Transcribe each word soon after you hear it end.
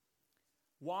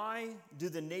Why do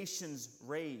the nations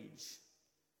rage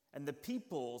and the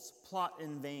peoples plot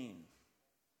in vain?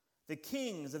 The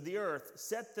kings of the earth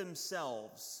set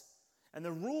themselves, and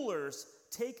the rulers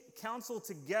take counsel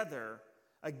together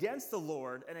against the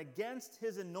Lord and against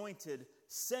his anointed,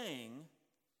 saying,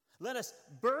 "Let us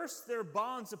burst their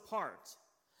bonds apart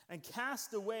and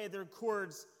cast away their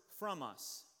cords from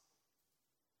us."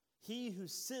 He who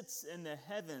sits in the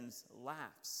heavens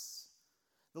laughs.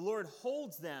 The Lord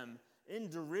holds them in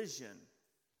derision.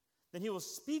 Then he will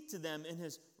speak to them in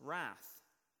his wrath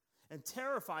and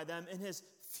terrify them in his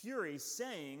fury,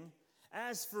 saying,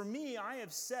 "As for me, I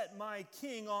have set my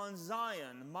king on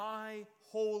Zion, my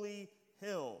holy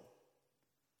hill.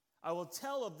 I will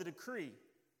tell of the decree.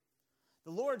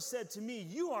 The Lord said to me,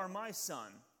 'You are my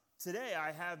son. Today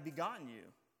I have begotten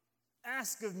you.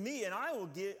 Ask of me, and I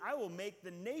will make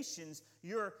the nations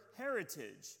your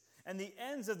heritage, and the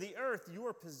ends of the earth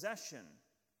your possession.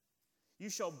 You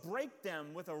shall break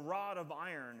them with a rod of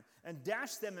iron, and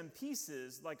dash them in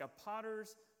pieces like a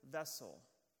potter's vessel.'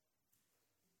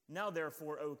 Now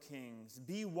therefore, O kings,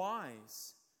 be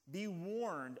wise, be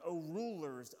warned, O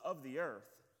rulers of the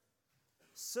earth.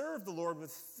 Serve the Lord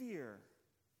with fear,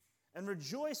 and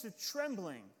rejoice with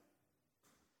trembling.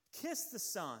 Kiss the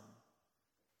Son,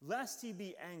 lest he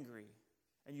be angry,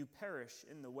 and you perish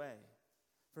in the way,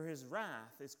 for his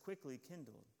wrath is quickly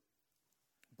kindled.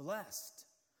 Blessed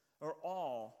are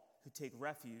all who take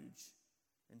refuge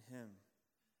in him."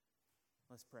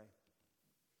 Let's pray.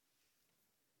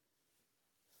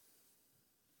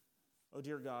 Oh,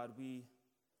 dear God, we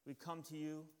come to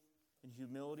you in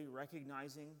humility,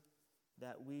 recognizing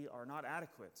that we are not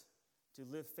adequate to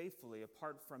live faithfully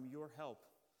apart from your help.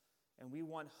 And we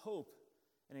want hope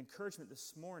and encouragement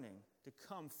this morning to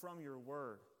come from your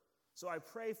word. So I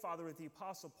pray, Father, with the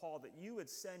Apostle Paul, that you would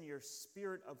send your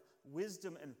spirit of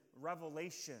wisdom and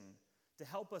revelation to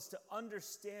help us to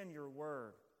understand your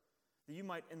word, that you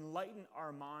might enlighten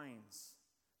our minds,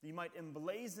 that you might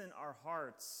emblazon our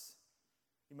hearts,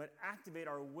 you might activate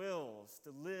our wills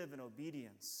to live in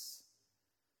obedience.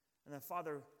 And that,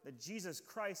 Father, that Jesus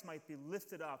Christ might be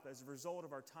lifted up as a result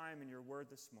of our time in your word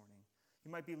this morning. He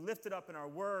might be lifted up in our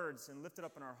words and lifted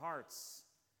up in our hearts.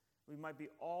 We might be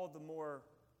all the more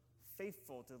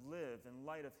faithful to live in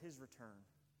light of his return.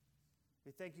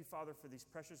 We thank you, Father, for these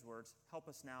precious words. Help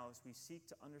us now as we seek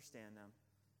to understand them.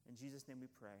 In Jesus' name we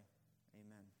pray.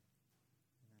 Amen.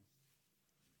 Amen.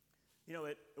 You know,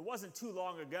 it wasn't too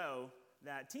long ago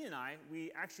that Tina and I,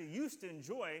 we actually used to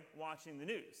enjoy watching the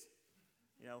news.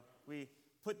 You know, we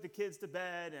put the kids to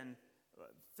bed and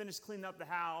finished cleaning up the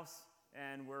house,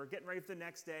 and we're getting ready for the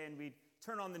next day, and we'd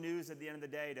turn on the news at the end of the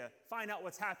day to find out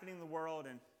what's happening in the world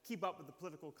and keep up with the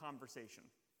political conversation.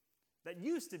 That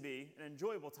used to be an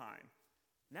enjoyable time.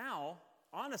 Now,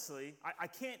 honestly, I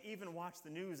can't even watch the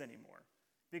news anymore,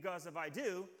 because if I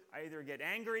do, I either get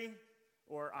angry,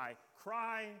 or I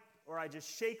cry, or I just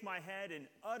shake my head in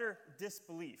utter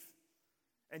disbelief.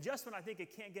 And just when I think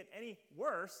it can't get any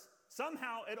worse,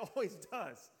 somehow it always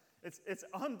does. It's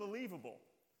unbelievable.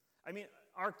 I mean,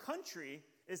 our country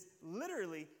is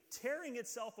literally tearing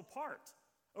itself apart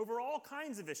over all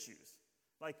kinds of issues,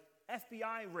 like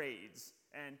FBI raids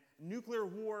and nuclear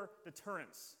war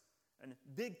deterrence and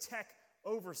big tech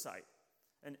oversight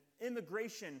and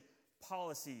immigration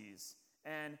policies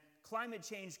and climate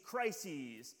change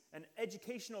crises and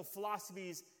educational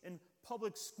philosophies in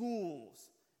public schools,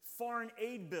 foreign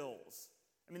aid bills.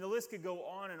 I mean, the list could go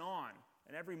on,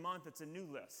 and every month it's a new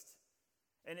list.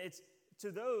 And it's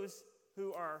to those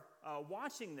who are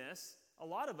watching this, a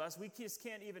lot of us, we just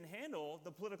can't even handle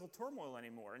the political turmoil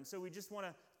anymore. And so we just want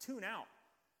to tune out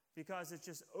because it's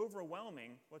just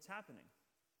overwhelming what's happening.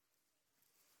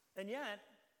 And yet,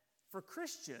 for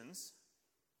Christians,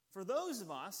 for those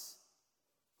of us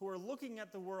who are looking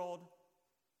at the world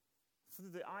through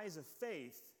the eyes of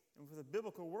faith and with a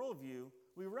biblical worldview,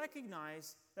 we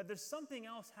recognize that there's something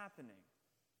else happening.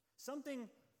 Something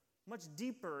much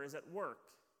deeper is at work.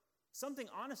 Something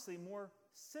honestly more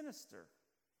sinister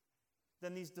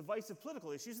than these divisive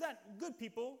political issues that good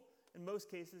people, in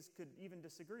most cases, could even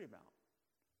disagree about.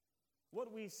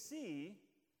 What we see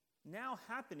now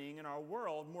happening in our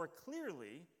world more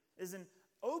clearly is an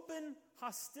open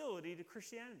hostility to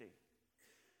Christianity,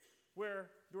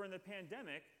 where during the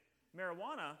pandemic,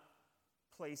 marijuana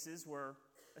places were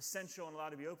essential and allowed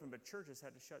to be open, but churches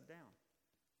had to shut down.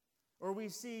 Or we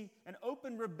see an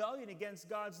open rebellion against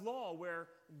God's law, where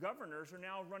governors are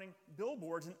now running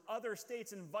billboards in other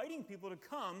states inviting people to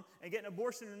come and get an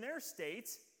abortion in their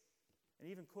states, and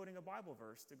even quoting a Bible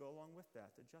verse to go along with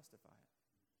that to justify it.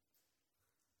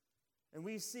 And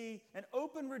we see an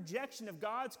open rejection of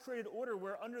God's created order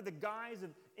where under the guise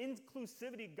of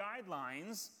inclusivity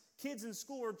guidelines, kids in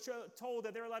school are told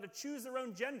that they're allowed to choose their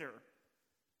own gender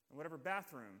in whatever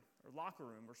bathroom or locker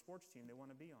room or sports team they want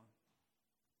to be on.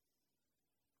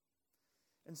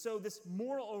 And so this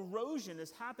moral erosion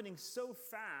is happening so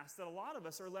fast that a lot of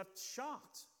us are left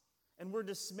shocked and we're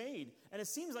dismayed. And it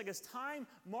seems like as time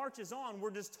marches on,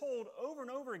 we're just told over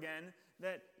and over again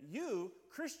that you,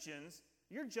 Christians,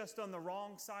 you're just on the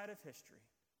wrong side of history.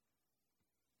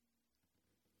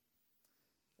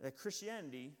 That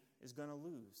Christianity is going to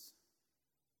lose.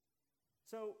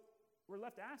 So we're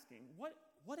left asking,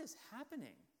 what is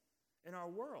happening in our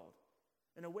world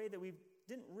in a way that we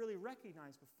didn't really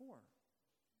recognize before?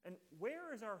 And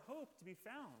where is our hope to be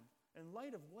found in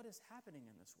light of what is happening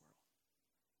in this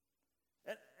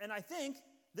world? And I think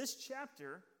this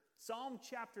chapter, Psalm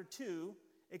chapter 2,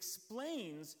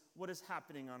 explains what is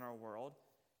happening in our world,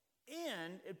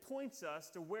 and it points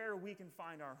us to where we can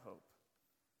find our hope.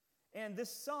 And this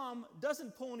psalm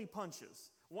doesn't pull any punches.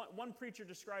 One preacher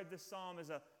described this psalm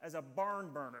as a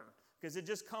barn burner, because it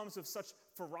just comes with such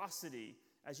ferocity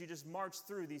as you just march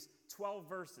through these 12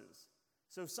 verses.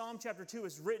 So Psalm chapter 2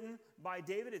 is written by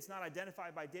David. It's not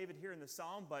identified by David here in the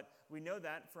psalm, but we know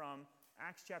that from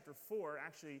Acts chapter 4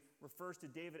 actually refers to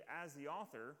David as the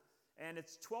author. And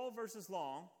it's 12 verses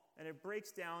long, and it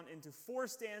breaks down into 4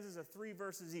 stanzas of 3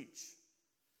 verses each.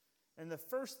 And the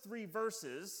first 3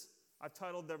 verses I've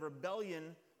titled The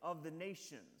Rebellion of the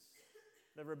Nations.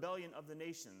 The Rebellion of the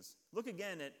Nations. Look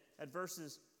again at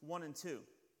verses 1 and 2.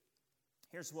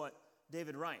 Here's what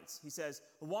David writes. He says,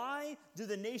 "Why do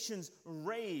the nations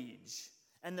rage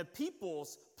and the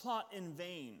peoples plot in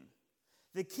vain?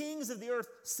 The kings of the earth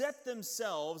set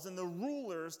themselves and the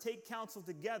rulers take counsel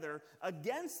together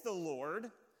against the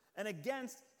Lord and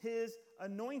against his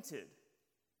anointed."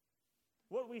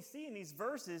 What we see in these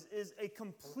verses is a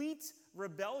complete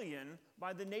rebellion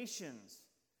by the nations.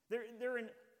 They're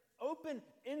in open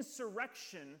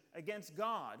insurrection against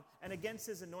God and against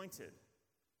his anointed.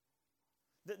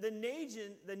 The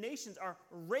nations are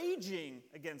raging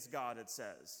against God, it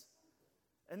says.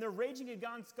 And they're raging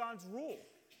against God's rule.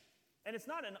 And it's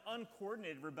not an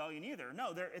uncoordinated rebellion either.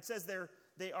 No, it says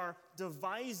they are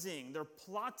devising, they're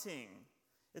plotting.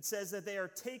 It says that they are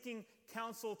taking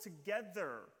counsel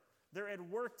together. They're at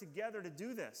work together to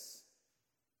do this.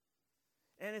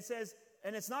 And it says,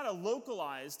 and it's not a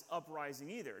localized uprising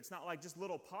either. It's not like just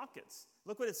little pockets.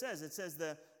 Look what it says. It says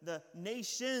the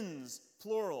nations,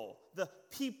 plural, the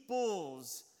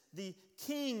peoples, the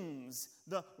kings,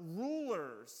 the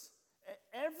rulers,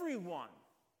 everyone,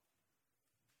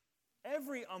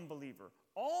 every unbeliever,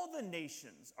 all the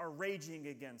nations are raging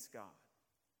against God.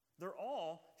 They're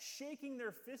all shaking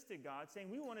their fist at God, saying,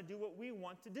 we want to do what we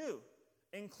want to do,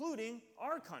 including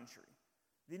our country,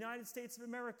 the United States of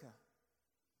America.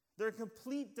 They're in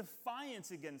complete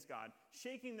defiance against God,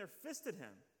 shaking their fist at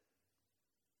him.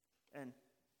 And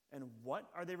what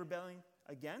are they rebelling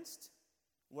against?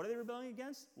 What are they rebelling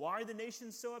against? Why are the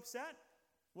nations so upset?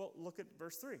 Well, look at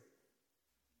verse 3.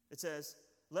 It says,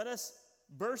 "Let us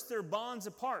burst their bonds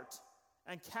apart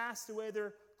and cast away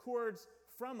their cords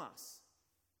from us."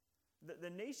 The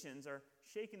nations are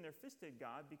shaking their fist at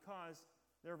God because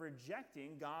they're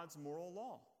rejecting God's moral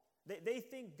law. They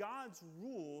think God's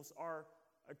rules are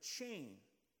a chain.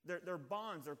 They're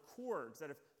bonds, they're cords that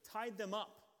have tied them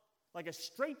up like a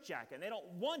straitjacket, and they don't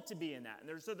want to be in that.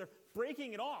 And so they're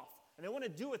breaking it off, and they want to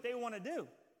do what they want to do.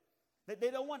 They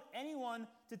don't want anyone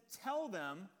to tell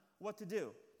them what to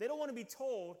do. They don't want to be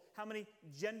told how many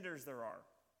genders there are.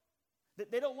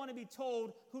 They don't want to be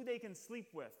told who they can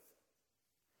sleep with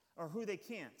or who they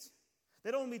can't.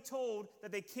 They don't want to be told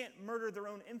that they can't murder their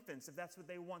own infants if that's what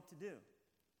they want to do.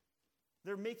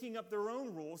 They're making up their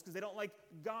own rules because they don't like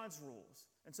God's rules.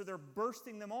 And so they're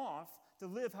bursting them off to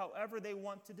live however they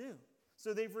want to do.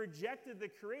 So they've rejected the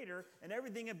Creator and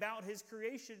everything about his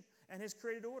creation and his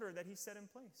created order that he set in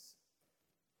place.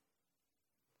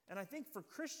 And I think for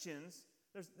Christians,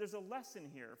 there's a lesson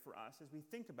here for us as we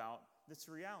think about this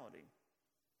reality.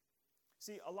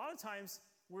 See, a lot of times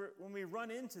when we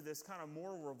run into this kind of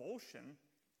moral revulsion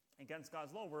against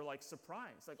God's law, we're like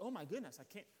surprised. Like, oh my goodness,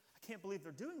 I can't believe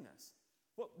they're doing this.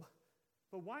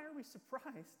 But why are we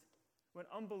surprised when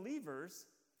unbelievers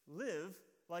live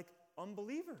like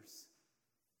unbelievers?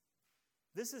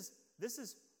 This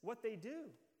is what they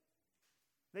do.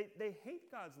 They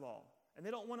hate God's law, and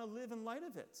they don't want to live in light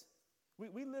of it.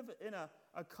 We live in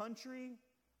a country,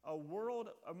 a world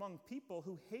among people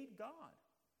who hate God.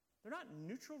 They're not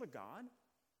neutral to God.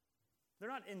 They're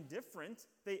not indifferent.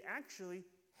 They actually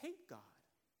hate God.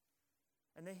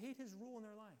 And they hate his rule in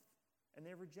their life, and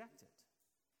they reject it.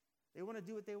 They want to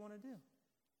do what they want to do.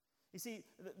 You see,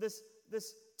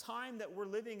 this time that we're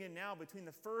living in now between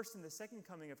the first and the second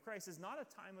coming of Christ is not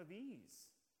a time of ease.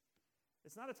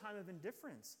 It's not a time of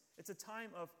indifference. It's a time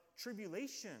of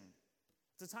tribulation.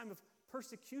 It's a time of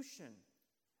persecution.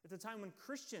 It's a time when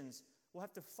Christians will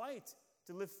have to fight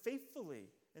to live faithfully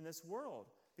in this world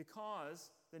because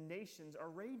the nations are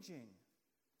raging.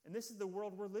 And this is the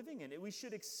world we're living in. We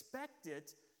should expect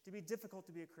it to be difficult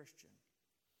to be a Christian.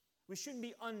 We shouldn't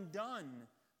be undone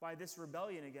by this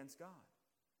rebellion against God.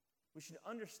 We should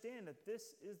understand that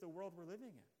this is the world we're living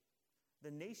in.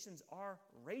 The nations are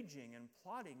raging and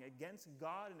plotting against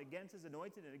God and against His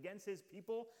anointed and against His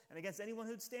people and against anyone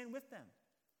who'd stand with them.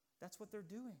 That's what they're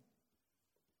doing.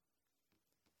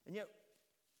 And yet,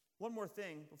 one more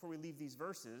thing before we leave these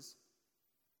verses.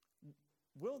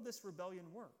 Will this rebellion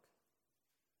work?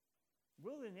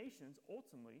 Will the nations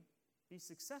ultimately be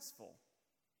successful?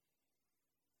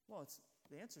 Well,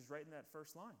 the answer is right in that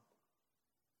first line.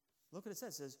 Look what it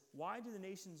says. It says, why do the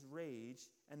nations rage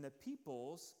and the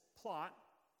peoples plot,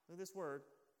 look at this word,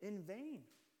 in vain?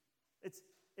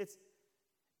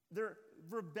 Their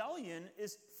rebellion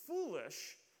is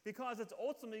foolish because it's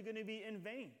ultimately going to be in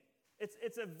vain.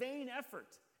 It's a vain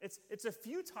effort. It's a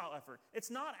futile effort.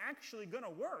 It's not actually going to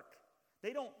work.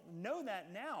 They don't know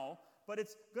that now, but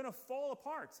it's going to fall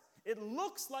apart. It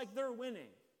looks like they're winning.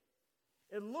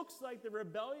 It looks like the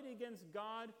rebellion against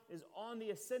God is on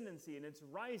the ascendancy and it's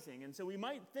rising. And so we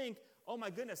might think, oh my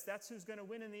goodness, that's who's going to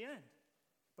win in the end.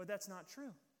 But that's not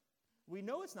true. We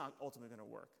know it's not ultimately going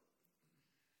to work.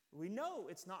 We know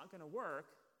it's not going to work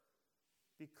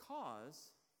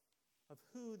because of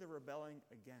who they're rebelling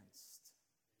against.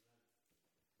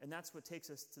 And that's what takes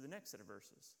us to the next set of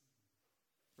verses.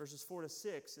 Verses 4 to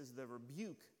 6 is the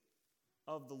rebuke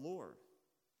of the Lord.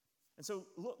 And so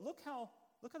look how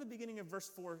the beginning of verse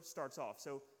 4 starts off.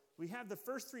 So we have the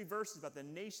first three verses about the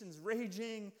nations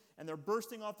raging and they're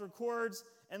bursting off their cords.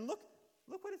 And look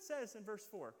what it says in verse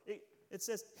 4. It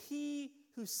says, he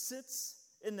who sits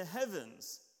in the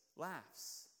heavens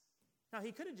laughs. Now,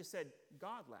 he could have just said,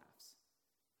 God laughs.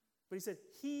 But he said,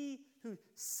 he who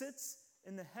sits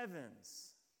in the heavens.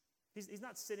 He's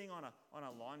not sitting on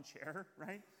a lawn chair,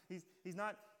 right? He's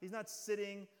not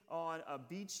sitting on a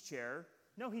beach chair.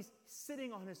 No, he's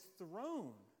sitting on his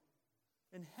throne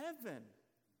in heaven.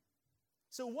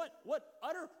 So what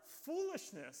utter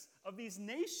foolishness of these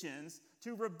nations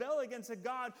to rebel against a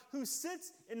God who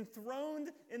sits enthroned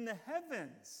in the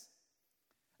heavens.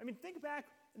 I mean, think back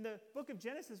in the book of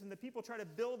Genesis when the people try to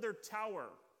build their tower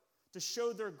to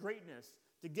show their greatness,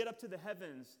 to get up to the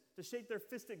heavens, to shake their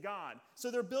fist at God.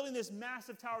 So they're building this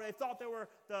massive tower. They thought they were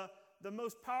the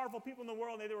most powerful people in the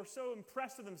world. They were so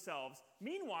impressed with themselves.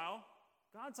 Meanwhile,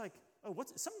 God's like, oh,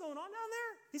 is something going on down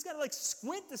there? He's got to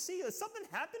squint to see, is something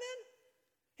happening?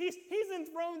 He's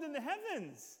enthroned in the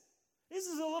heavens. This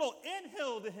is a little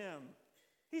anthill to him.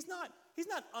 He's not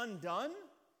undone.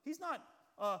 He's not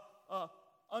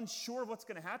unsure of what's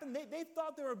going to happen. They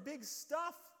thought they were big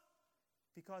stuff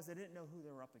because they didn't know who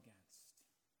they were up against.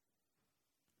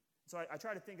 So I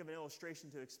try to think of an illustration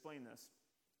to explain this.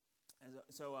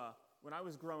 So when I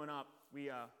was growing up, me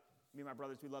and my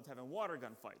brothers, we loved having water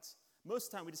gun fights. Most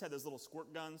of the time, we just had those little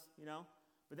squirt guns,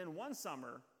 But then one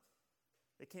summer,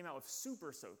 they came out with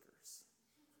super soakers.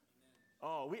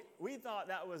 Oh, we thought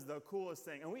that was the coolest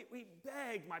thing. And we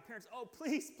begged my parents, oh,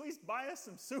 please buy us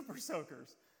some super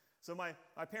soakers. So my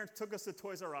parents took us to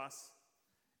Toys R Us,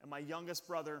 and my youngest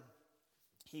brother,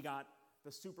 he got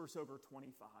the Super Soaker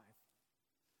 25.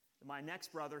 And my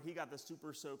next brother, he got the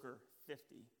Super Soaker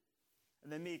 50.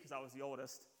 And then me, because I was the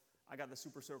oldest, I got the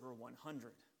Super Soaker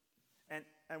 100.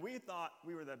 And we thought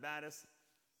we were the baddest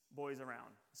boys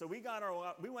around. So we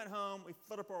went home, we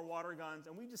filled up our water guns,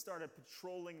 and we just started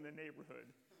patrolling the neighborhood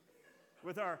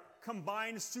with our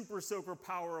combined Super Soaker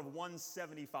power of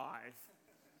 175.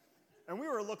 And we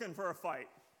were looking for a fight.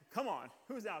 Come on,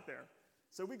 who's out there?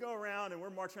 So we go around, and we're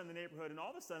marching around the neighborhood, and all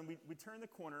of a sudden, we turn the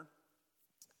corner,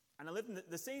 and I lived in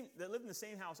the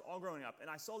same house all growing up, and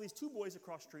I saw these two boys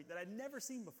across the street that I'd never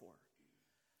seen before.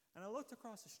 And I looked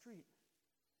across the street,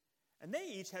 and they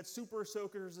each had Super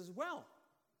Soakers as well.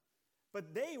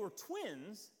 But they were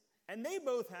twins, and they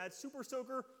both had Super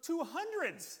Soaker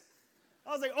 200s.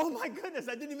 I was like, oh my goodness,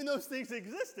 I didn't even know those things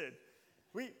existed.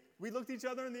 We looked each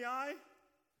other in the eye.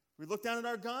 We looked down at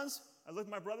our guns.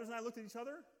 My brothers and I looked at each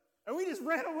other, and we just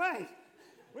ran away.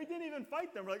 We didn't even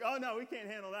fight them. We're like, oh no, we can't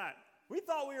handle that. We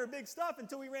thought we were big stuff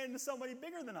until we ran into somebody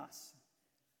bigger than us.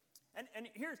 And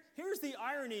here's the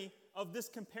irony of this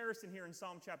comparison here in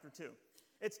Psalm chapter 2.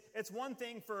 It's one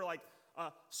thing for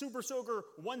Super Soaker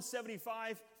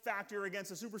 175 factor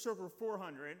against a Super Soaker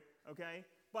 400, okay?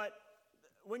 But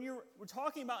when we're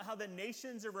talking about how the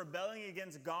nations are rebelling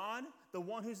against God, the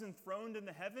one who's enthroned in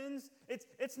the heavens,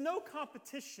 it's no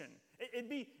competition. It'd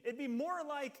be more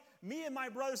like me and my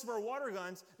brothers with our water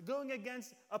guns going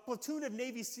against a platoon of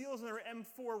Navy SEALs and their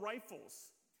M4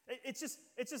 rifles. It's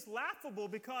just laughable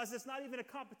because it's not even a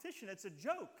competition. It's a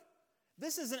joke.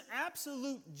 This is an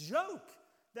absolute joke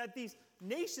that these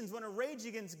nations want to rage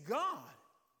against God,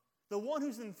 the one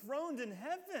who's enthroned in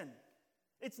heaven.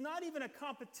 It's not even a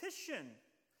competition.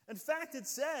 In fact, it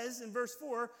says in verse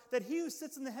 4 that he who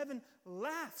sits in the heaven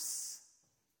laughs.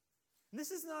 And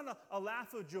this is not a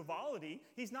laugh of joviality.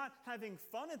 He's not having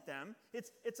fun at them.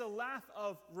 It's a laugh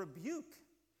of rebuke.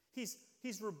 He's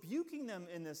rebuking them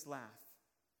in this laugh.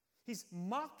 He's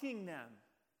mocking them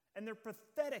and their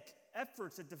pathetic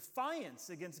efforts at defiance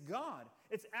against God.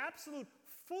 It's absolute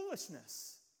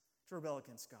foolishness to rebel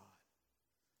against God.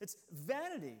 It's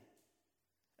vanity.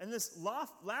 And this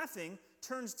laughing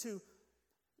turns to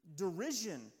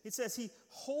derision. It says he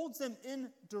holds them in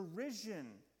derision.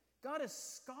 God is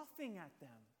scoffing at them.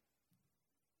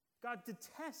 God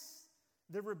detests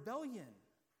their rebellion.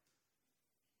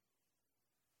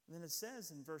 And then it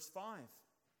says in verse 5,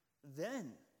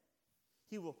 then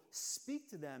he will speak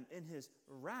to them in his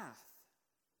wrath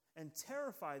and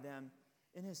terrify them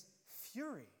in his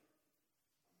fury.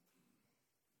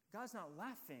 God's not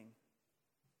laughing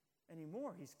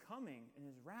anymore. He's coming in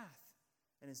his wrath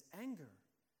and his anger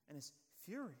and his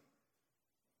fury.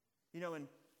 You know, in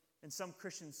some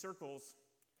Christian circles,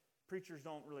 preachers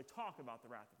don't really talk about the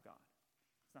wrath of God.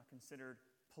 It's not considered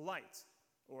polite,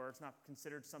 or it's not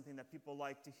considered something that people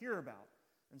like to hear about.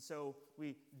 And so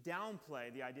we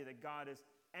downplay the idea that God is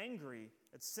angry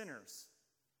at sinners.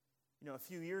 You know, a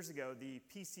few years ago, the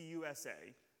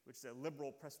PCUSA, which is a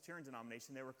liberal Presbyterian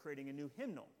denomination, they were creating a new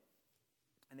hymnal.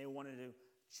 And they wanted to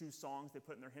choose songs they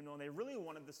put in their hymnal, and they really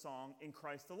wanted the song In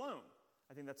Christ Alone.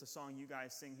 I think that's a song you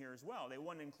guys sing here as well. They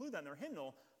wanted to include that in their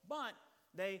hymnal, but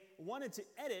they wanted to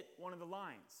edit one of the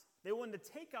lines. They wanted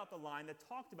to take out the line that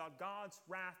talked about God's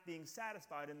wrath being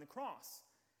satisfied in the cross.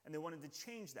 And they wanted to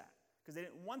change that because they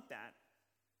didn't want that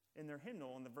in their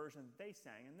hymnal in the version that they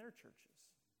sang in their churches.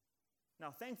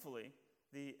 Now, thankfully,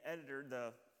 the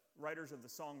writers of the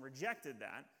song rejected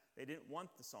that. They didn't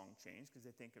want the song changed because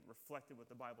they think it reflected what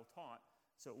the Bible taught,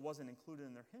 so it wasn't included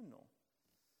in their hymnal.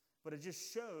 But it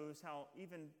just shows how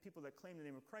even people that claim the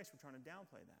name of Christ were trying to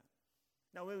downplay that.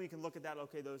 Now, maybe we can look at that,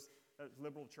 okay, those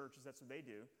liberal churches, that's what they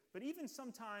do. But even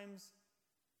sometimes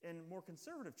in more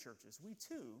conservative churches, we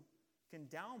too can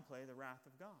downplay the wrath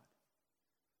of God.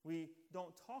 We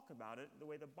don't talk about it the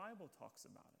way the Bible talks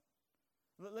about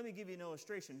it. Let me give you an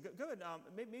illustration. Go ahead.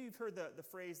 Maybe you've heard the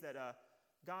phrase that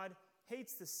God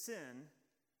hates the sin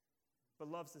but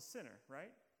loves the sinner,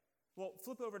 right? Well,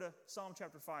 flip over to Psalm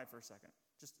chapter 5 for a second.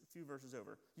 Just a few verses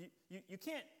over. You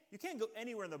can't go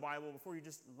anywhere in the Bible before you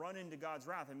just run into God's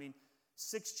wrath. I mean,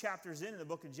 6 chapters in the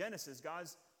book of Genesis,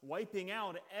 God's wiping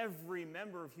out every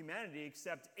member of humanity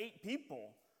except 8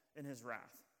 people in his wrath.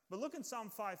 But look in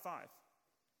Psalm 5:5.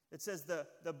 It says,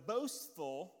 the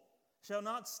boastful shall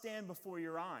not stand before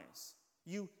your eyes.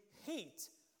 You hate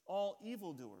all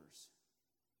evildoers.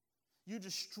 You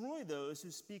destroy those who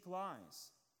speak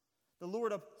lies. The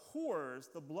Lord abhors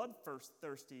the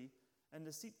bloodthirsty and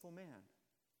deceitful man.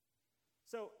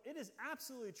 So it is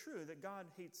absolutely true that God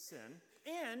hates sin,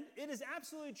 and it is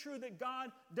absolutely true that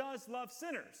God does love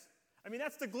sinners. I mean,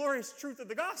 that's the glorious truth of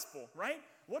the gospel, right?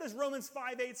 What does Romans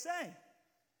 5:8 say?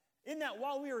 In that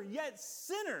while we are yet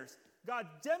sinners, God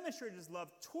demonstrated his love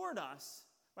toward us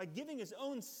by giving his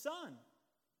own son.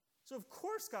 So of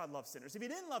course God loves sinners. If he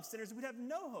didn't love sinners, we'd have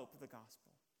no hope of the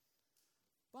gospel.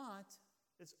 But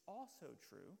it's also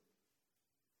true,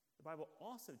 the Bible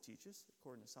also teaches,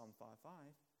 according to Psalm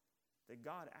 5:5, that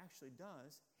God actually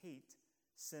does hate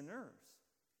sinners.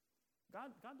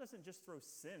 God doesn't just throw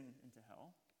sin into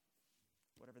hell,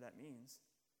 whatever that means.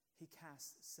 He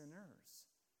casts sinners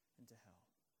into hell.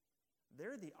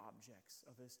 They're the objects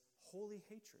of his holy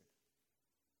hatred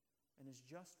and his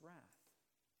just wrath.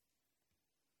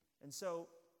 And so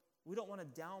we don't want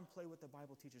to downplay what the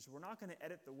Bible teaches. We're not going to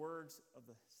edit the words of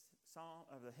the psalm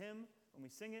of the hymn when we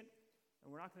sing it,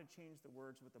 and we're not going to change the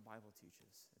words of what the Bible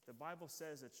teaches. If the Bible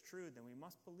says it's true, then we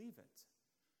must believe it.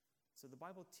 So the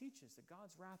Bible teaches that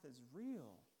God's wrath is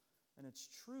real and it's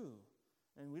true,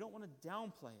 and we don't want to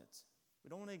downplay it. We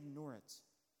don't want to ignore it.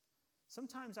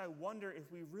 Sometimes I wonder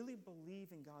if we really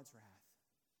believe in God's wrath.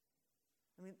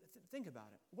 I mean, think about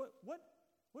it. What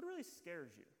really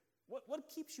scares you? What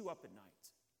keeps you up at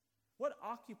night? What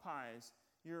occupies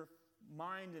your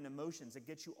mind and emotions that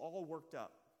gets you all worked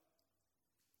up?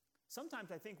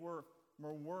 Sometimes I think we're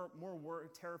more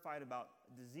terrified about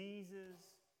diseases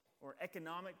or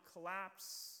economic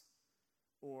collapse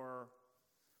or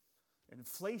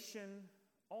inflation.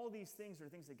 All these things are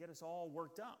things that get us all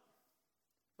worked up.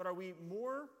 But are we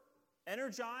more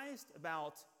energized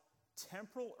about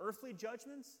temporal earthly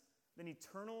judgments than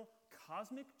eternal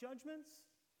cosmic judgments?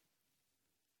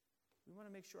 We want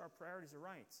to make sure our priorities are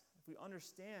right. If we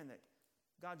understand that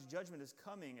God's judgment is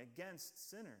coming against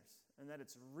sinners and that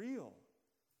it's real,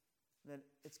 that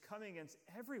it's coming against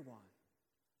everyone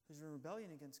who's in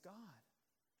rebellion against God,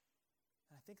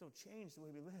 and I think it'll change the way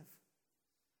we live.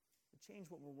 It'll change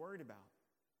what we're worried about,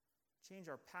 change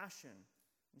our passion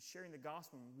in sharing the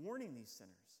gospel and warning these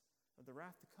sinners of the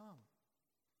wrath to come.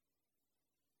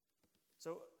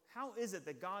 So how is it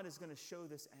that God is going to show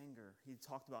this anger he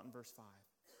talked about in verse 5?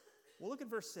 Well, look at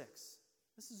verse 6.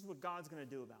 This is what God's going to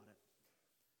do about it.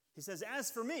 He says,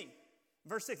 as for me,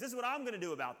 verse 6, this is what I'm going to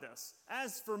do about this.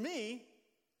 As for me,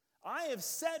 I have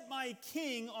set my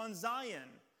king on Zion,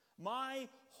 my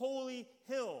holy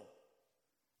hill.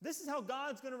 This is how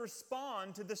God's going to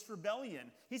respond to this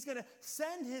rebellion. He's going to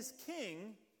send his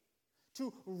king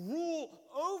to rule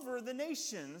over the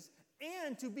nations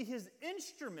and to be his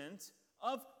instrument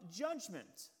of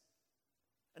judgment.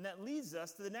 And that leads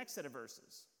us to the next set of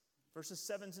verses, verses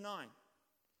 7 to 9.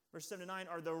 Verses 7 to 9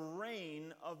 are the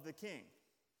reign of the king.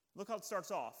 Look how it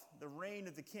starts off, the reign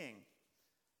of the king.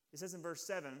 It says in verse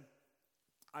 7,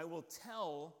 I will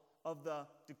tell of the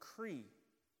decree.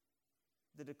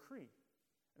 The decree.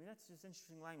 I mean, that's just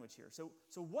interesting language here. So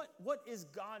what is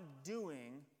God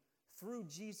doing through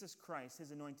Jesus Christ,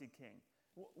 his anointed king?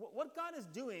 What God is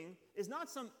doing is not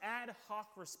some ad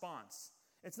hoc response.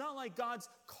 It's not like God's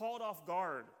caught off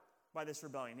guard by this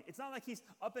rebellion. It's not like he's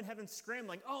up in heaven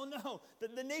scrambling, oh no,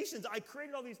 the nations, I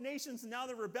created all these nations and now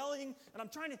they're rebelling and I'm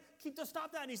trying to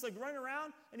stop that. And he's like running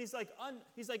around and he's like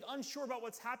unsure about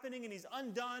what's happening and he's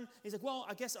undone. He's like, well,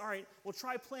 I guess, all right, we'll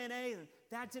try plan A and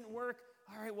that didn't work.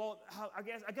 All right, well,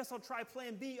 I guess I'll try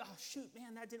plan B. Oh, shoot,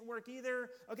 man, that didn't work either.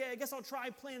 Okay, I guess I'll try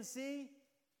plan C.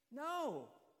 No,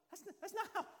 that's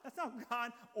not how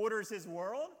God orders his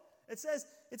world. It says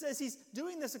he's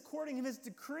doing this according to his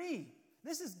decree.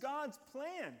 This is God's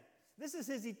plan. This is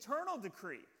his eternal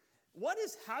decree. What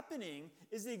is happening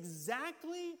is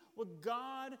exactly what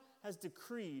God has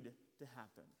decreed to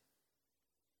happen.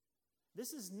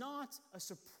 This is not a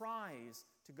surprise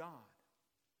to God.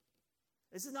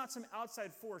 This is not some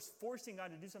outside force forcing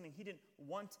God to do something he didn't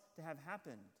want to have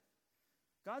happen.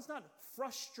 God's not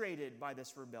frustrated by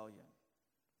this rebellion.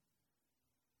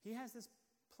 He has this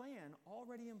plan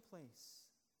already in place.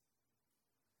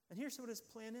 And here's what his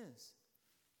plan is.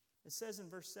 It says in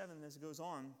verse 7, as it goes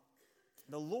on,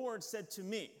 the Lord said to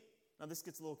me. Now this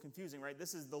gets a little confusing, right?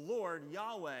 This is the Lord,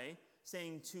 Yahweh,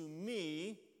 saying to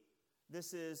me.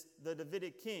 This is the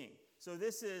Davidic king. So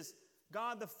this is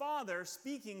God the Father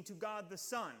speaking to God the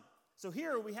Son. So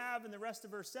here we have, in the rest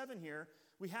of verse 7 here,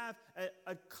 we have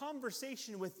a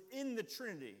conversation within the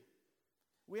Trinity.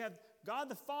 We have God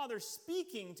the Father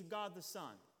speaking to God the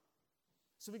Son.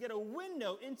 So we get a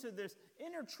window into this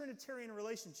inner Trinitarian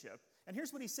relationship. And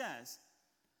here's what he says.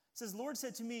 It says, Lord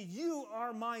said to me, you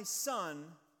are my son.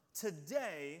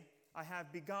 Today I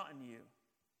have begotten you.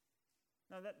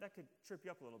 Now that could trip you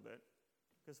up a little bit.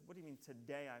 Because what do you mean,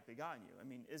 today I've begotten you? I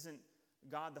mean, isn't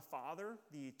God the Father,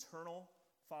 the eternal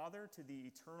Father to the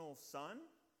eternal Son?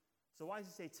 So why does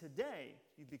he say, today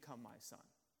you've become my son?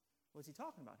 What's he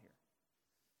talking about here?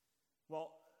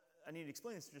 Well, I need to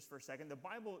explain this just for a second. The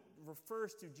Bible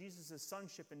refers to Jesus'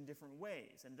 sonship in different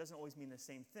ways, and it doesn't always mean the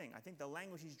same thing. I think the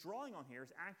language he's drawing on here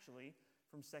is actually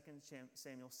from 2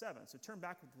 Samuel 7. So turn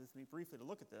back with me briefly to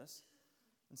look at this.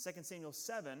 In 2 Samuel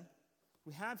 7,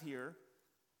 we have here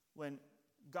when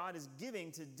God is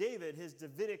giving to David his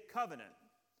Davidic covenant.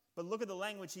 But look at the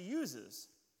language he uses.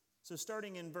 So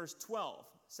starting in verse 12,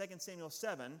 2 Samuel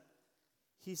 7,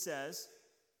 he says,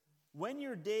 when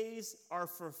your days are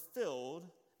fulfilled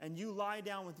and you lie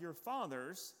down with your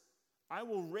fathers, I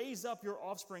will raise up your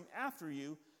offspring after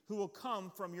you who will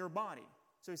come from your body.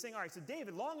 So he's saying, all right, so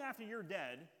David, long after you're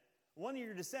dead, one of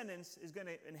your descendants is going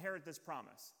to inherit this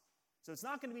promise. So it's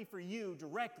not going to be for you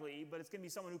directly, but it's going to be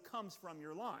someone who comes from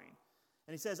your line.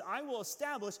 And he says, I will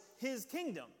establish his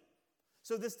kingdom.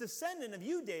 So this descendant of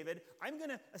you, David, I'm going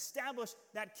to establish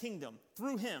that kingdom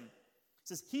through him. It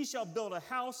says, he shall build a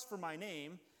house for my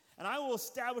name, and I will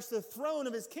establish the throne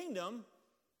of his kingdom.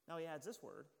 Now he adds this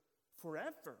word,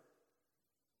 forever.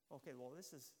 Okay, well,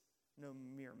 this is no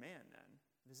mere man then.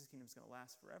 This kingdom's going to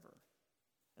last forever.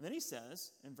 And then he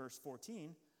says in verse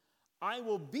 14, I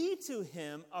will be to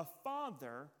him a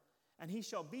father, and he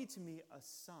shall be to me a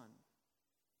son.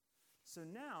 So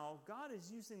now God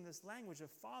is using this language of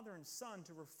Father and Son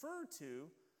to refer to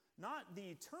not the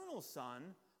eternal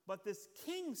Son, but this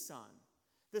King Son,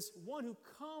 this one who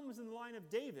comes in the line of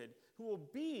David, who will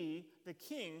be the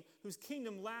king whose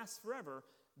kingdom lasts forever.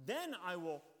 Then I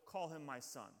will call him my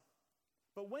son.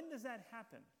 But when does that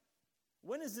happen?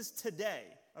 When is this today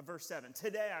of verse 7?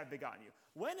 Today I've begotten you.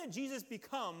 When did Jesus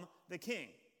become the king?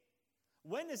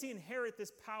 When does he inherit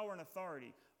this power and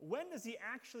authority? When does he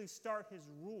actually start his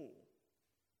rule?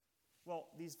 Well,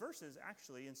 these verses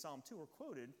actually in Psalm 2 are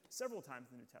quoted several times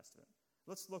in the New Testament.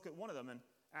 Let's look at one of them in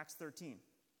Acts 13.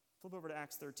 Flip over to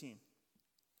Acts 13.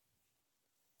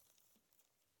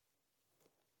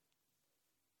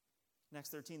 In Acts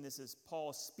 13, this is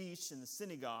Paul's speech in the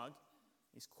synagogue.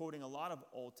 He's quoting a lot of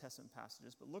Old Testament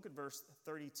passages, but look at verse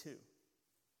 32.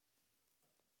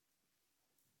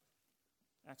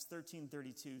 Acts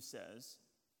 13:32 says,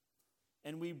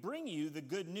 "And we bring you the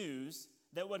good news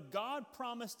that what God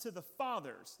promised to the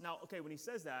fathers." Now, okay, when he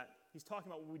says that, he's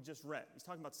talking about what we just read. He's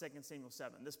talking about 2 Samuel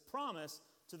 7. This promise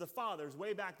to the fathers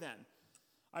way back then.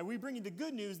 We bring you the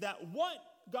good news that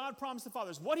what God promised the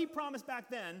fathers, what he promised back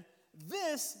then,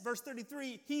 this, verse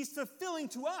 33, he's fulfilling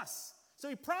to us. So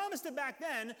he promised it back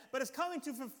then, but it's coming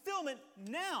to fulfillment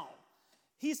now.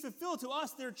 He's fulfilled to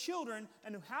us, their children.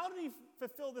 And how did he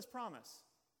fulfill this promise?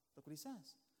 Look what he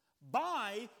says.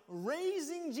 By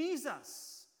raising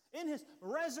Jesus. In his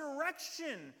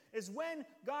resurrection is when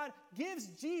God gives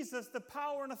Jesus the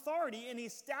power and authority, and he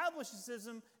establishes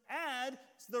him as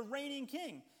the reigning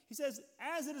king. He says,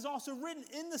 as it is also written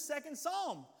in the second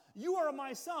Psalm, "You are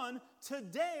my son,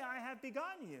 today I have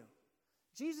begotten you."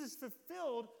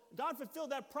 God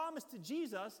fulfilled that promise to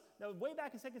Jesus that was way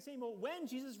back in 2 Samuel when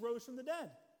Jesus rose from the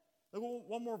dead. Look at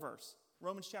one more verse,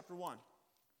 Romans chapter 1.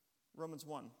 Romans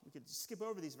 1. We could skip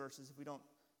over these verses if we don't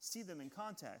see them in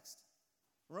context.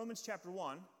 Romans chapter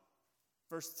 1,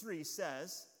 verse 3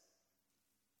 says,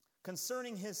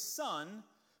 concerning his son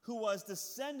who was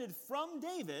descended from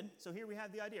David, so here we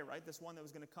have the idea, right? This one that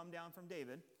was going to come down from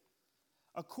David,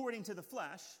 according to the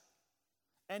flesh,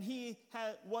 and he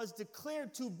was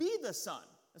declared to be the son.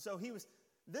 And so he was,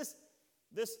 this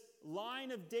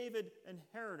line of David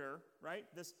inheritor, right?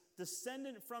 This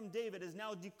descendant from David is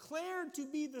now declared to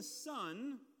be the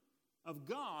Son of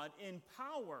God in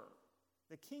power,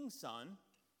 the King's Son.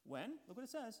 When? Look what it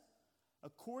says.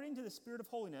 According to the Spirit of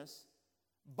holiness,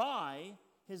 by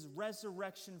his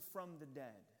resurrection from the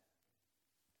dead.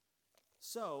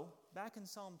 So, back in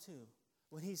Psalm 2,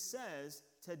 when he says,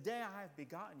 today I have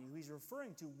begotten you, he's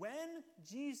referring to when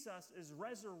Jesus is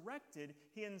resurrected,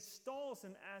 he installs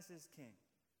him as his king.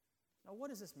 Now, what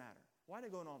does this matter? Why do I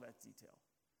go into all that detail?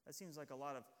 That seems like a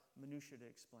lot of minutiae to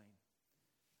explain.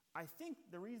 I think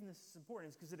the reason this is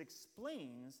important is because it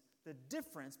explains the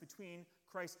difference between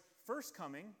Christ's first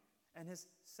coming and his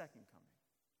second coming.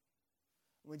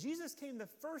 When Jesus came the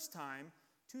first time,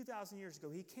 2,000 years ago,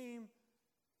 he came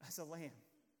as a lamb,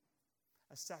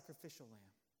 a sacrificial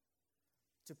lamb,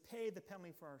 to pay the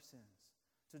penalty for our sins,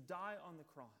 to die on the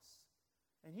cross.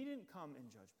 And he didn't come in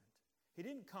judgment. He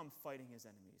didn't come fighting his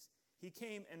enemies. He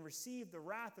came and received the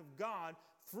wrath of God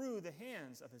through the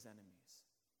hands of his enemies.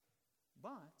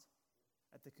 But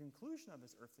at the conclusion of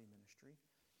his earthly ministry,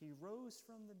 he rose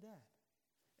from the dead.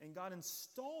 And God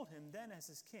installed him then as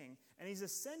his king, and he's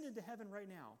ascended to heaven right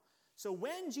now. So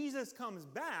when Jesus comes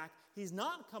back, he's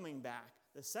not coming back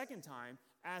the second time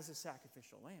as a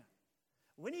sacrificial lamb.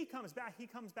 When he comes back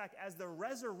as the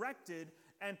resurrected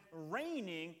and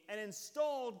reigning and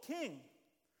installed king.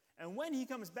 And when he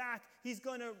comes back, he's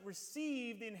going to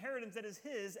receive the inheritance that is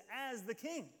his as the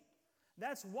king.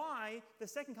 That's why the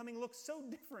second coming looks so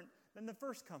different than the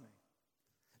first coming.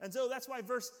 And so that's why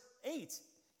verse 8,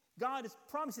 God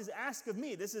promises, ask of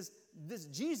me. This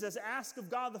Jesus, ask of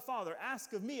God the Father,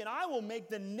 ask of me, and I will make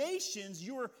the nations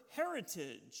your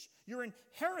heritage, your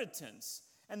inheritance,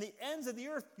 and the ends of the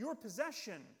earth your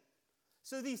possession.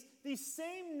 So these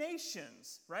same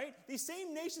nations, right? These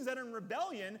same nations that are in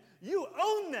rebellion, you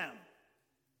own them.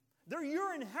 They're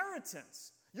your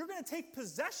inheritance. You're going to take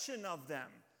possession of them.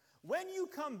 When you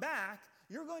come back,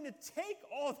 you're going to take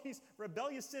all these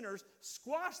rebellious sinners,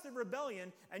 squash the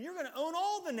rebellion, and you're going to own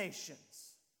all the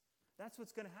nations. That's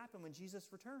what's going to happen when Jesus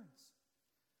returns.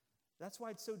 That's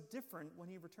why it's so different when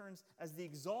he returns as the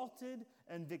exalted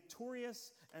and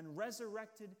victorious and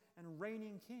resurrected and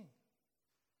reigning king.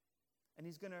 And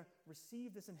he's going to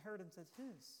receive this inheritance as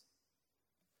his.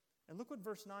 And look what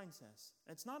verse 9 says.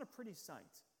 It's not a pretty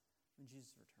sight when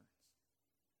Jesus returns.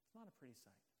 It's not a pretty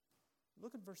sight.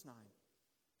 Look at verse 9.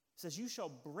 It says, you shall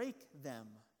break them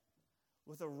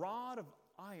with a rod of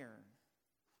iron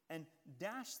and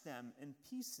dash them in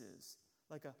pieces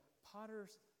like a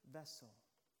potter's vessel.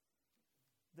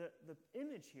 The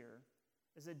image here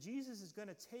is that Jesus is going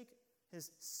to take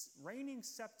his reigning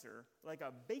scepter like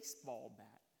a baseball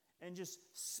bat and just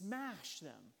smash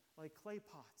them like clay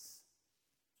pots.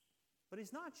 But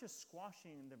he's not just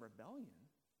squashing the rebellion.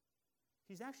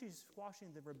 He's actually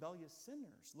squashing the rebellious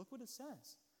sinners. Look what it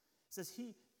says. It says,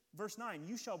 verse 9,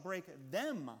 you shall break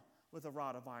them with a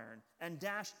rod of iron and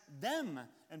dash them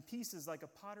in pieces like a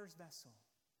potter's vessel.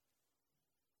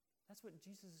 That's what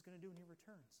Jesus is going to do when he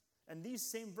returns. And these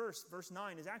same verse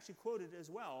 9, is actually quoted as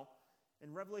well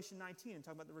in Revelation 19 and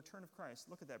talking about the return of Christ.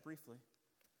 Look at that briefly.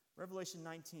 Revelation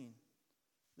 19.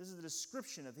 This is the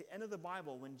description at the end of the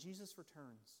Bible when Jesus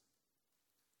returns.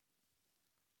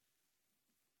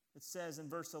 It says in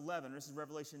verse 11, this is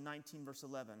Revelation 19, verse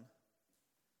 11.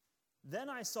 Then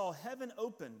I saw heaven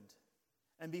opened,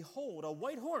 and behold, a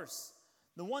white horse.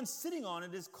 The one sitting on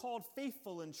it is called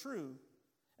Faithful and True,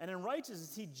 and in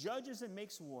righteousness he judges and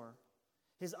makes war.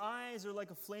 His eyes are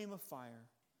like a flame of fire,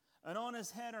 and on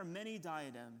his head are many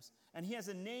diadems, and he has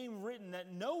a name written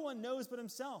that no one knows but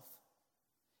himself.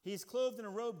 He is clothed in a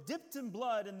robe dipped in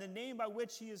blood, and the name by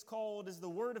which he is called is the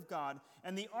Word of God.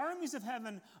 And the armies of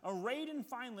heaven, arrayed in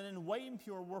fine linen, white and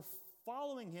pure, were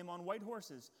following him on white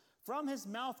horses. From his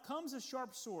mouth comes a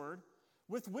sharp sword,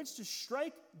 with which to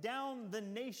strike down the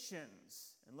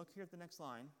nations. And look here at the next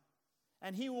line.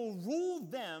 And he will rule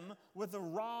them with a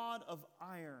rod of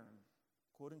iron.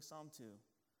 Quoting Psalm 2.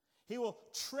 He will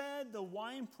tread the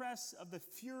winepress of the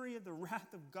fury of the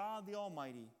wrath of God the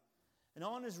Almighty. And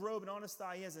on his robe and on his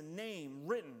thigh he has a name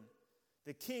written,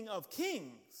 the King of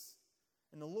Kings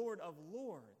and the Lord of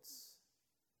Lords.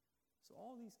 So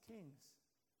all these kings,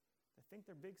 they think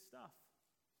they're big stuff.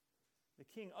 The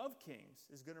King of Kings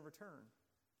is going to return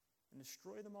and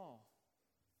destroy them all.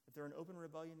 If they're in open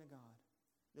rebellion to God,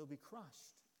 they'll be crushed.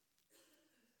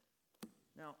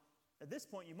 Now, at this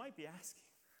point, you might be asking,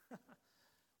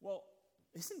 well,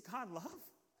 isn't God love?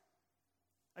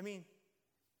 I mean,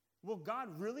 will God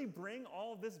really bring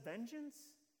all this vengeance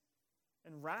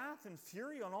and wrath and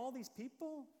fury on all these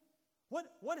people? What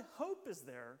hope is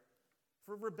there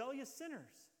for rebellious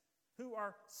sinners who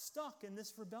are stuck in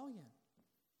this rebellion?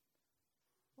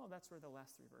 Well, that's where the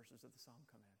last three verses of the psalm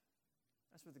come in.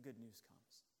 That's where the good news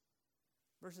comes.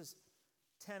 Verses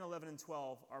 10, 11, and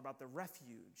 12 are about the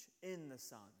refuge in the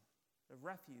Son. The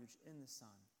refuge in the Son.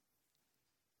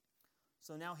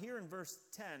 So now here in verse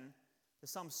 10, the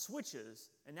psalm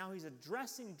switches, and now he's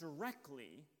addressing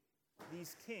directly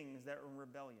these kings that are in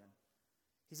rebellion.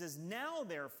 He says, now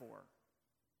therefore,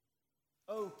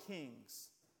 O kings,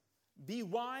 be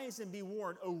wise and be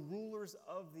warned, O rulers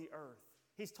of the earth.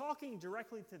 He's talking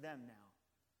directly to them now.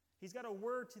 He's got a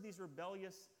word to these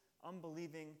rebellious,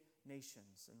 unbelieving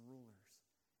nations and rulers.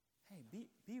 Hey,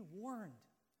 be warned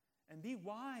and be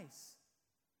wise.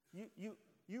 You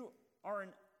are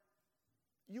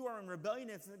in rebellion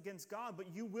against God,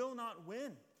 but you will not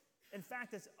win. In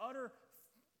fact, it's utter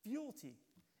futility.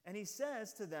 And he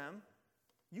says to them,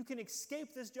 you can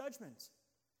escape this judgment.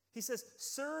 He says,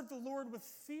 serve the Lord with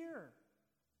fear.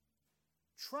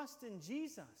 Trust in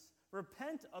Jesus.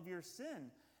 Repent of your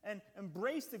sin. And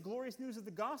embrace the glorious news of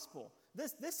the gospel.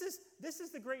 This is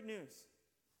the great news.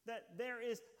 That there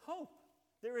is hope.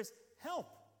 There is help.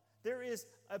 There is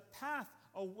a path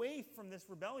away from this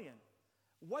rebellion.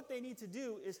 What they need to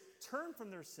do is turn from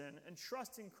their sin and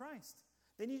trust in Christ.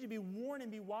 They need to be warned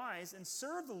and be wise and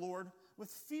serve the Lord with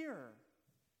fear.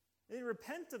 They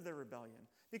repent of their rebellion.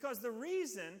 Because the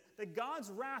reason that God's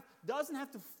wrath doesn't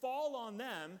have to fall on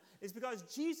them is because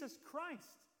Jesus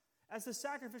Christ, as the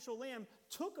sacrificial lamb,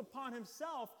 took upon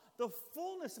himself the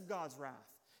fullness of God's wrath.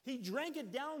 He drank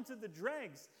it down to the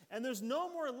dregs, and there's no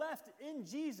more left in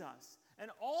Jesus. And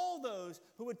all those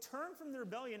who would turn from their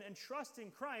rebellion and trust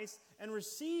in Christ and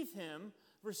receive him,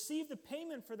 receive the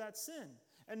payment for that sin,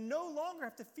 and no longer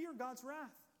have to fear God's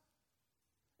wrath.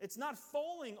 It's not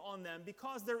falling on them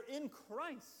because they're in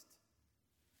Christ.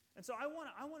 And so I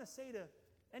want to say to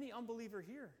any unbeliever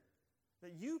here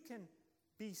that you can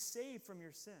be saved from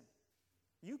your sin.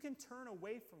 You can turn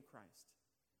away from Christ.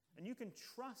 And you can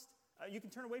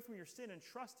turn away from your sin and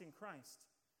trust in Christ.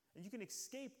 And you can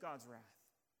escape God's wrath.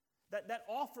 That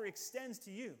offer extends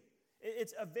to you.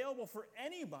 It's available for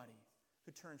anybody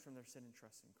who turns from their sin and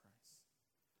trusts in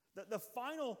Christ. The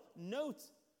final note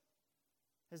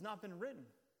has not been written.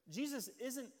 Jesus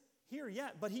isn't here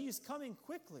yet, but he is coming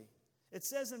quickly. It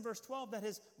says in verse 12 that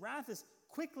his wrath is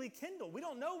quickly kindled. We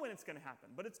don't know when it's going to happen,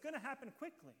 but it's going to happen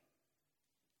quickly.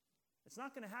 It's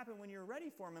not going to happen when you're ready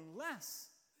for him unless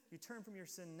you turn from your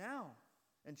sin now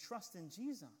and trust in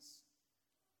Jesus.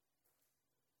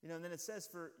 And then it says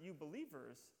for you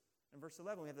believers in verse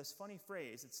 11, we have this funny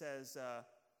phrase. It says,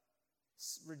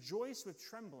 rejoice with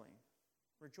trembling.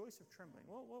 Rejoice with trembling.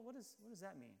 Well, what does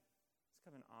that mean? It's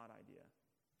kind of an odd idea.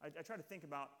 I try to think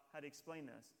about how to explain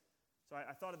this. So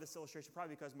I thought of this illustration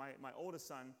probably because my oldest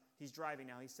son, he's driving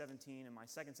now. He's 17, and my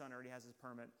second son already has his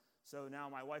permit. So now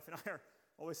my wife and I are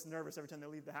always nervous every time they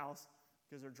leave the house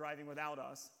because they're driving without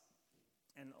us.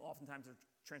 And oftentimes they're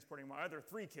transporting my other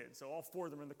 3 kids. So all 4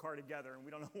 of them are in the car together, and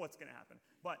we don't know what's going to happen.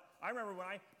 But I remember when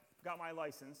I got my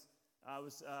license, I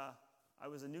was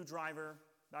a new driver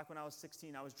back when I was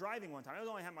 16. I was driving one time. I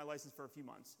only had my license for a few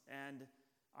months. And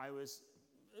I was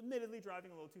admittedly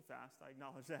driving a little too fast. I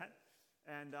acknowledge that.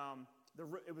 And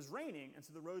it was raining, and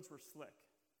so the roads were slick.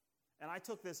 And I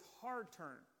took this hard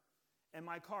turn, and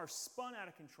my car spun out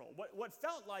of control. What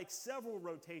felt like several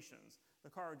rotations, the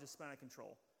car just spun out of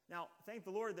control. Now, thank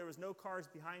the Lord, there was no cars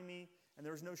behind me, and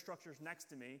there was no structures next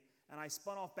to me, and I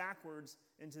spun off backwards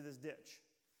into this ditch.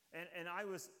 And I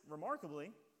was,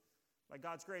 remarkably, by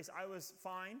God's grace, I was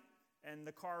fine, and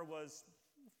the car was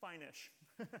fine-ish.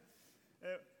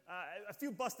 A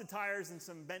few busted tires and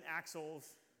some bent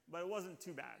axles, but it wasn't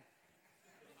too bad.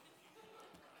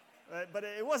 But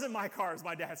it wasn't my car, it was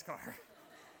my dad's car.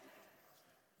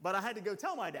 But I had to go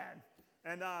tell my dad.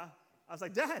 And I was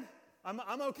like, Dad, I'm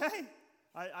okay.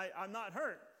 I'm not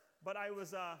hurt. But I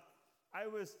was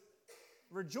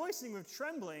rejoicing with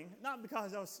trembling, not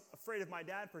because I was afraid of my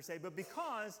dad per se, but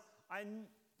because I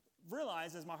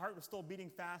realized as my heart was still beating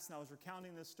fast and I was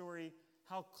recounting this story,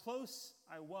 how close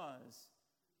I was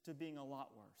to being a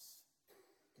lot worse.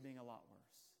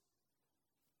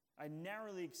 I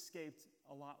narrowly escaped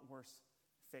a lot worse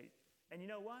fate. And you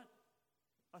know what?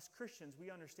 Us Christians,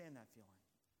 we understand that feeling.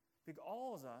 Because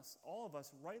all of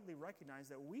us rightly recognize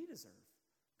that we deserve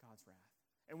God's wrath.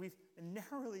 And we've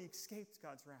narrowly escaped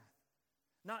God's wrath.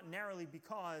 Not narrowly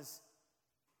because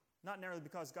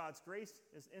God's grace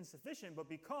is insufficient, but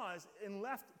because, in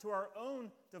left to our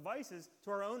own devices,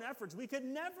 to our own efforts, we could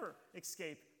never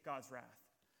escape God's wrath.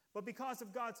 But because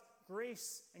of God's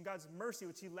grace and God's mercy,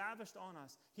 which He lavished on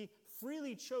us, He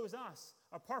freely chose us,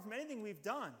 apart from anything we've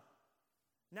done.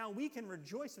 Now we can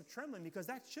rejoice with trembling because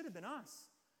that should have been us.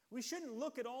 We shouldn't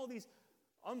look at all these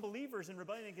unbelievers in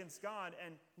rebellion against God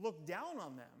and look down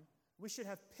on them. We should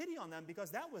have pity on them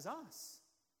because that was us.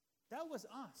 That was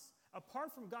us.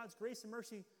 Apart from God's grace and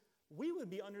mercy, we would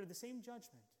be under the same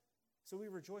judgment. So we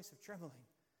rejoice with trembling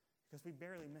because we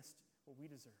barely missed what we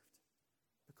deserved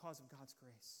because of God's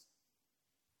grace.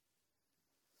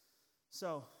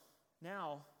 So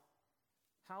now,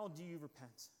 how do you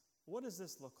repent? What does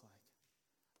this look like?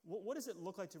 What does it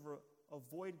look like to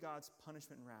avoid God's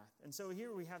punishment and wrath? And so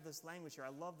here we have this language here. I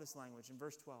love this language in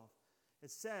verse 12.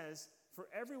 It says, for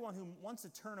everyone who wants to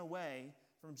turn away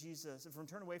from Jesus,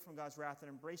 turn away from God's wrath and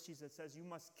embrace Jesus, it says you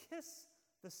must kiss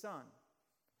the Son.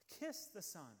 Kiss the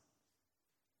Son.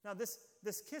 Now this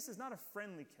kiss is not a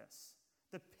friendly kiss.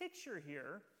 The picture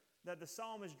here that the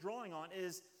psalm is drawing on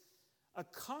is a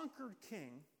conquered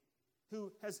king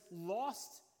who has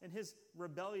lost in his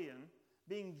rebellion,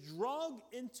 being dragged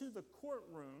into the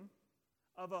courtroom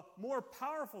of a more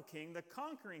powerful king, the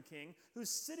conquering king, who's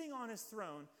sitting on his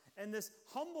throne, and this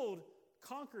humbled,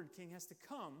 conquered king has to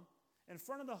come in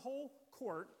front of the whole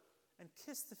court and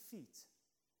kiss the feet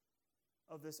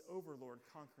of this overlord,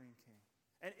 conquering king.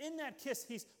 And in that kiss,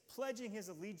 he's pledging his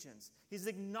allegiance. He's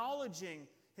acknowledging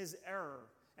his error,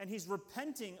 and he's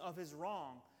repenting of his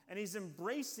wrong, and he's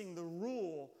embracing the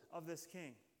rule of this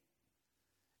king.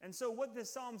 And so what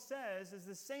this psalm says is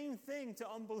the same thing to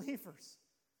unbelievers.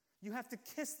 You have to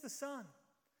kiss the Son.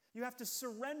 You have to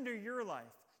surrender your life.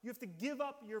 You have to give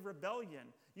up your rebellion.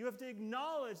 You have to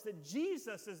acknowledge that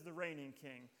Jesus is the reigning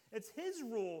king. It's his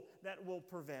rule that will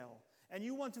prevail. And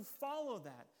you want to follow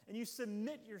that. And you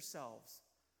submit yourselves.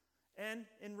 And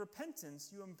in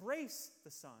repentance, you embrace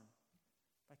the Son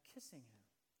by kissing him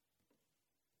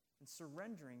and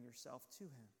surrendering yourself to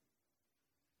him.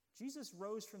 Jesus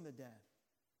rose from the dead.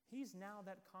 He's now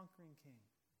that conquering king.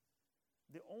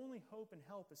 The only hope and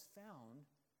help is found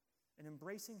in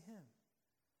embracing him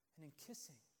and in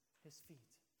kissing his feet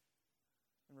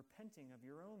and repenting of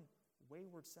your own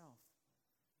wayward self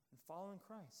and following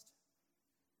Christ.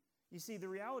 You see, the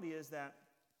reality is that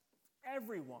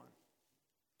everyone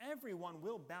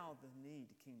will bow the knee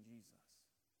to King Jesus.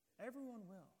 Everyone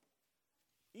will.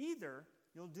 Either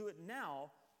you'll do it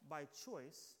now by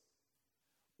choice,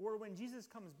 or when Jesus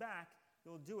comes back,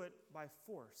 you'll do it by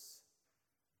force.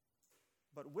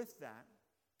 But with that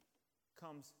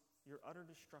comes your utter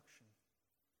destruction.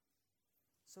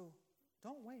 So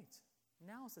don't wait.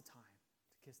 Now's the time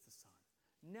to kiss the Son.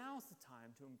 Now's the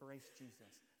time to embrace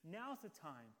Jesus. Now's the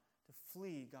time to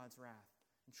flee God's wrath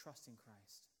and trust in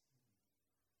Christ.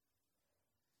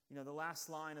 You know, the last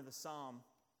line of the psalm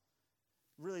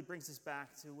really brings us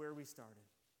back to where we started.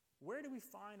 Where do we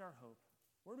find our hope?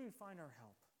 Where do we find our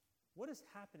help? What is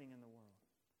happening in the world?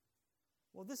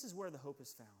 Well, this is where the hope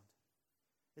is found.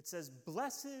 It says,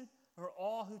 "Blessed are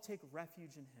all who take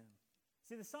refuge in him."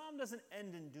 See, the psalm doesn't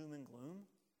end in doom and gloom.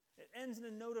 It ends in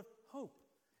a note of hope.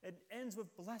 It ends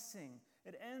with blessing.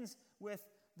 It ends with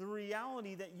the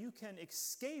reality that you can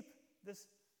escape this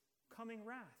coming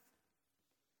wrath.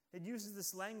 It uses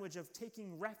this language of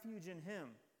taking refuge in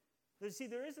him. See,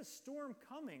 there is a storm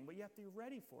coming, but you have to be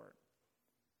ready for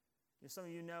it. Some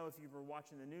of you know, if you were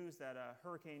watching the news, that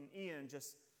Hurricane Ian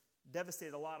just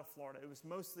devastated a lot of Florida. It was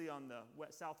mostly on the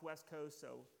southwest coast,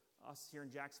 so us here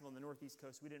in Jacksonville on the northeast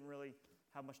coast, we didn't really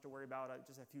have much to worry about,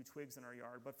 just a few twigs in our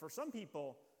yard. But for some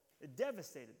people, it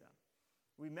devastated them.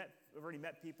 We've already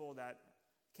met people that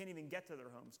can't even get to their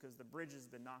homes because the bridge has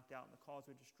been knocked out and the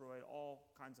causeway destroyed, all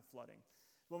kinds of flooding.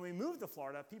 When we moved to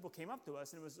Florida, people came up to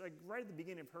us, and it was like right at the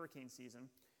beginning of hurricane season,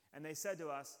 and they said to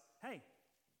us, "Hey,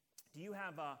 do you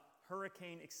have a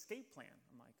hurricane escape plan?"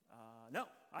 I'm like, "No,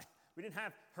 we didn't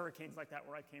have hurricanes like that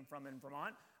where I came from in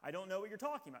Vermont. I don't know what you're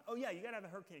talking about." "Oh yeah, you got to have a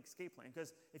hurricane escape plan,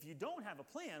 because if you don't have a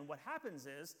plan, what happens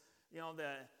is,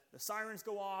 the sirens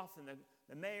go off, and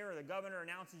the mayor or the governor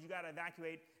announces you got to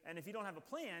evacuate, and if you don't have a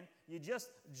plan, you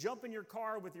just jump in your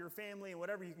car with your family and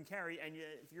whatever you can carry, and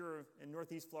if you're in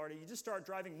northeast Florida, you just start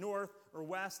driving north or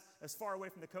west as far away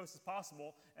from the coast as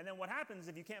possible, and then what happens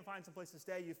if you can't find some place to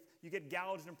stay, you get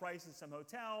gouged in price in some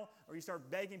hotel, or you start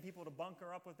begging people to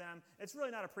bunker up with them. It's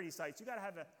really not a pretty sight, so you got to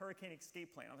have a hurricane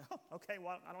escape plan." I'm like, "Oh, okay,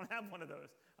 well, I don't have one of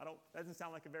those. That doesn't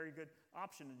sound like a very good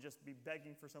option to just be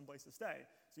begging for some place to stay.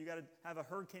 So you got to have a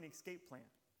hurricane escape plan."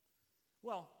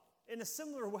 Well, in a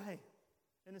similar way,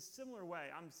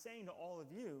 I'm saying to all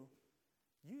of you,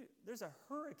 there's a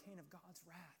hurricane of God's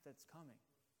wrath that's coming.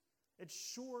 It's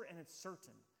sure and it's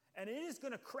certain. And it is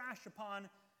going to crash upon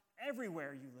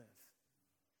everywhere you live.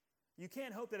 You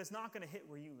can't hope that it's not going to hit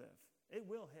where you live. It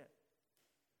will hit.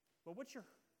 But what's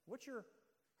your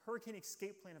hurricane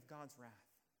escape plan of God's wrath?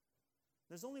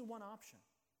 There's only one option.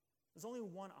 There's only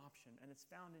one option, and it's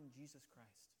found in Jesus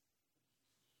Christ.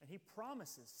 And he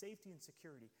promises safety and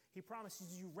security. He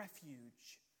promises you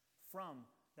refuge from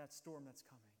that storm that's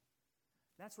coming.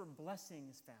 That's where blessing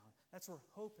is found. That's where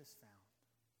hope is found.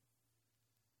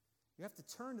 You have to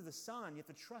turn to the Son. You have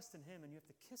to trust in him, and you have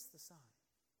to kiss the Son.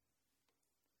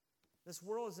 This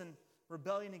world is in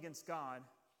rebellion against God.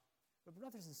 But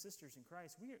brothers and sisters in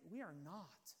Christ, we are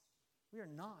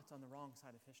not on the wrong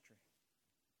side of history.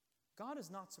 God is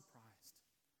not surprised.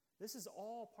 This is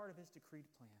all part of his decreed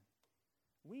plan.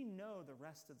 We know the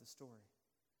rest of the story.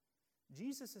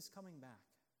 Jesus is coming back.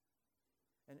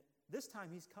 And this time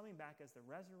he's coming back as the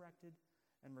resurrected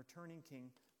and returning king,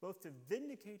 both to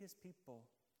vindicate his people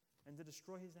and to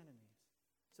destroy his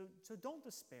enemies. So don't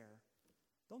despair.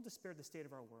 Don't despair the state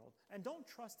of our world. And don't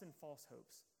trust in false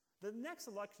hopes. The next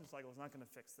election cycle is not going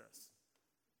to fix this.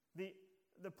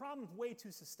 The problem is way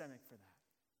too systemic for that.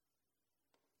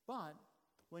 But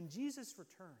when Jesus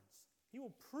returns, he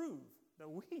will prove that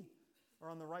we are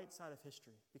on the right side of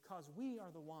history because we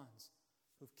are the ones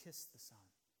who've kissed the Son.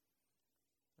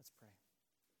 Let's pray.